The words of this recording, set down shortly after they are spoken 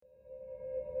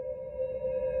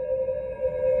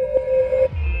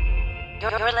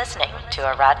You're listening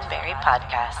to a Roddenberry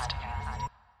podcast.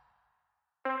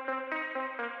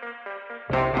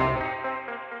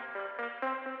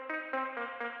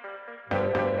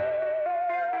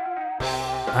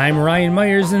 I'm Ryan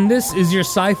Myers, and this is your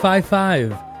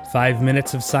SciFi5, 5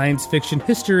 minutes of science fiction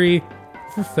history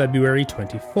for February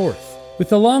 24th.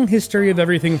 With a long history of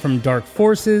everything from Dark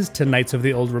Forces to Knights of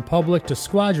the Old Republic to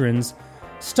Squadrons,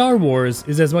 Star Wars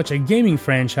is as much a gaming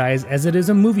franchise as it is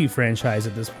a movie franchise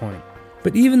at this point.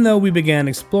 But even though we began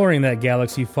exploring that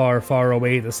galaxy far, far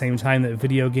away at the same time that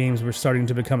video games were starting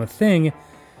to become a thing,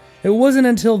 it wasn't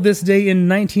until this day in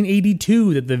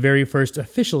 1982 that the very first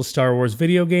official Star Wars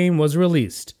video game was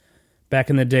released,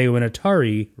 back in the day when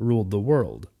Atari ruled the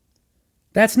world.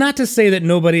 That's not to say that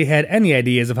nobody had any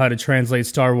ideas of how to translate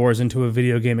Star Wars into a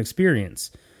video game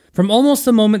experience. From almost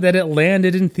the moment that it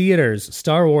landed in theaters,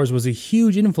 Star Wars was a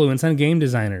huge influence on game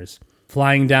designers.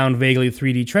 Flying down vaguely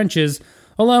 3D trenches,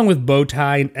 along with bow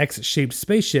tie and X-shaped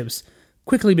spaceships,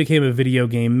 quickly became a video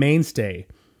game mainstay.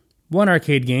 One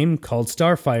arcade game, called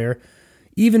Starfire,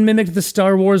 even mimicked the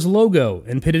Star Wars logo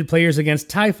and pitted players against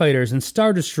TIE fighters and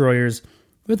Star Destroyers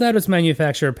without its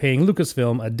manufacturer paying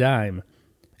Lucasfilm a dime.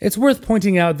 It's worth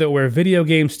pointing out that where video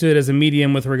games stood as a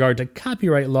medium with regard to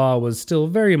copyright law was still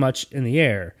very much in the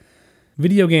air.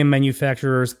 Video game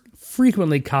manufacturers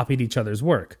frequently copied each other's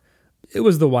work. It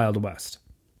was the Wild West.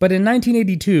 But in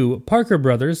 1982, Parker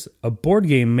Brothers, a board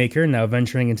game maker now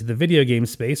venturing into the video game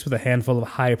space with a handful of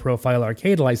high-profile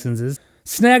arcade licenses,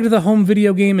 snagged the home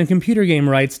video game and computer game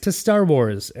rights to Star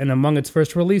Wars, and among its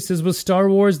first releases was Star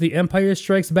Wars The Empire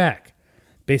Strikes Back,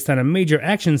 based on a major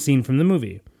action scene from the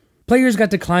movie. Players got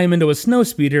to climb into a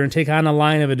snowspeeder and take on a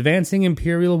line of advancing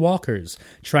Imperial walkers,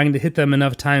 trying to hit them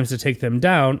enough times to take them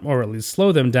down, or at least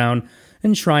slow them down,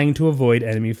 and trying to avoid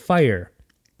enemy fire.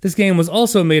 This game was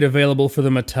also made available for the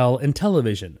Mattel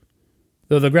Intellivision.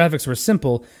 Though the graphics were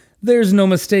simple, there's no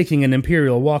mistaking an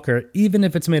Imperial walker, even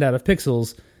if it's made out of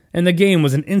pixels, and the game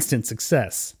was an instant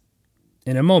success.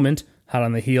 In a moment, hot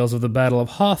on the heels of the Battle of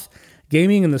Hoth,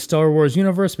 gaming in the Star Wars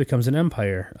universe becomes an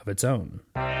empire of its own.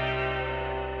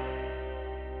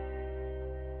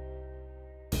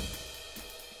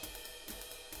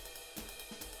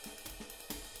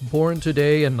 Born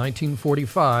today in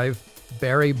 1945,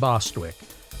 Barry Bostwick.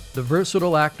 The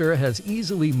versatile actor has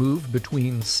easily moved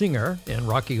between singer in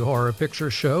Rocky Horror Picture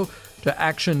Show, to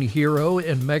action hero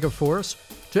in Megaforce,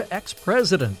 to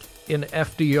ex-president in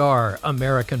FDR,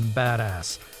 American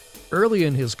Badass. Early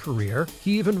in his career,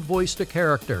 he even voiced a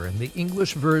character in the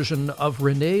English version of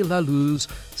René Laloux's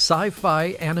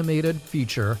sci-fi animated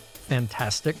feature,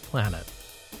 Fantastic Planet.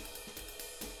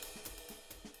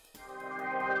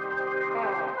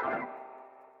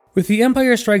 With The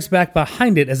Empire Strikes Back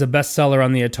behind it as a bestseller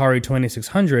on the Atari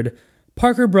 2600,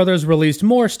 Parker Brothers released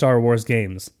more Star Wars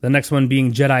games, the next one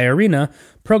being Jedi Arena,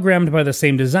 programmed by the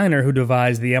same designer who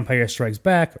devised The Empire Strikes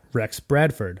Back, Rex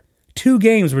Bradford. 2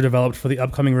 games were developed for the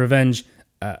upcoming return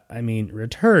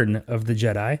of the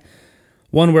Jedi.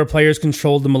 One where players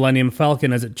controlled the Millennium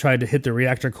Falcon as it tried to hit the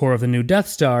reactor core of the new Death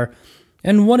Star,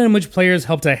 and one in which players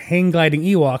helped a hang-gliding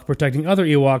Ewok protecting other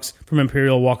Ewoks from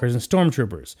Imperial walkers and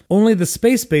stormtroopers. Only the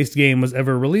space-based game was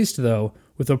ever released, though,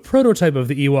 with a prototype of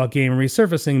the Ewok game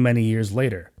resurfacing many years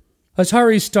later.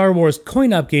 Atari's Star Wars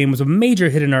coin-op game was a major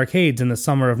hit in arcades in the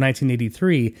summer of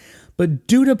 1983, but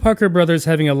due to Parker Brothers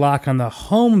having a lock on the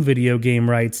home video game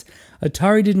rights,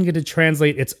 Atari didn't get to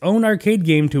translate its own arcade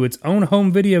game to its own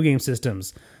home video game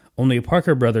systems. Only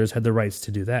Parker Brothers had the rights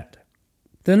to do that.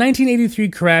 The 1983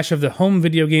 crash of the home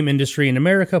video game industry in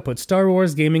America put Star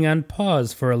Wars gaming on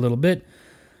pause for a little bit,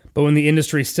 but when the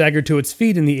industry staggered to its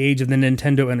feet in the age of the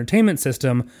Nintendo Entertainment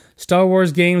System, Star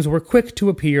Wars games were quick to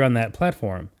appear on that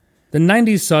platform. The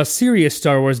 90s saw serious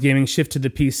Star Wars gaming shift to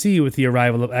the PC with the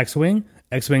arrival of X-Wing,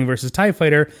 X-Wing vs. TIE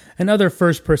Fighter, and other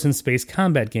first-person space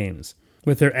combat games.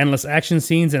 With their endless action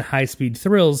scenes and high-speed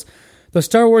thrills, the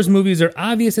Star Wars movies are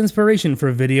obvious inspiration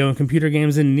for video and computer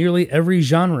games in nearly every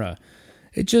genre.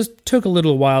 It just took a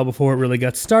little while before it really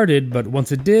got started, but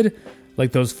once it did,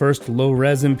 like those first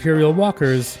low-res Imperial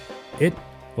walkers, it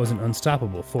was an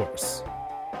unstoppable force.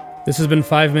 This has been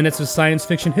 5 minutes of science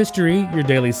fiction history, your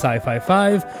daily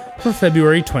SciFi5 for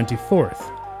February 24th.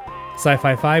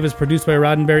 SciFi5 is produced by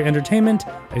Roddenberry Entertainment,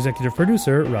 executive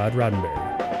producer Rod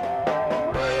Roddenberry.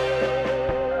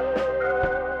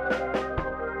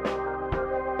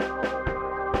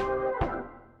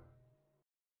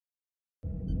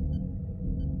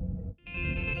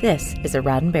 This is a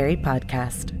Roddenberry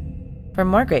podcast. For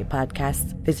more great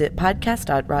podcasts, visit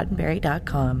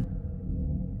podcast.roddenberry.com.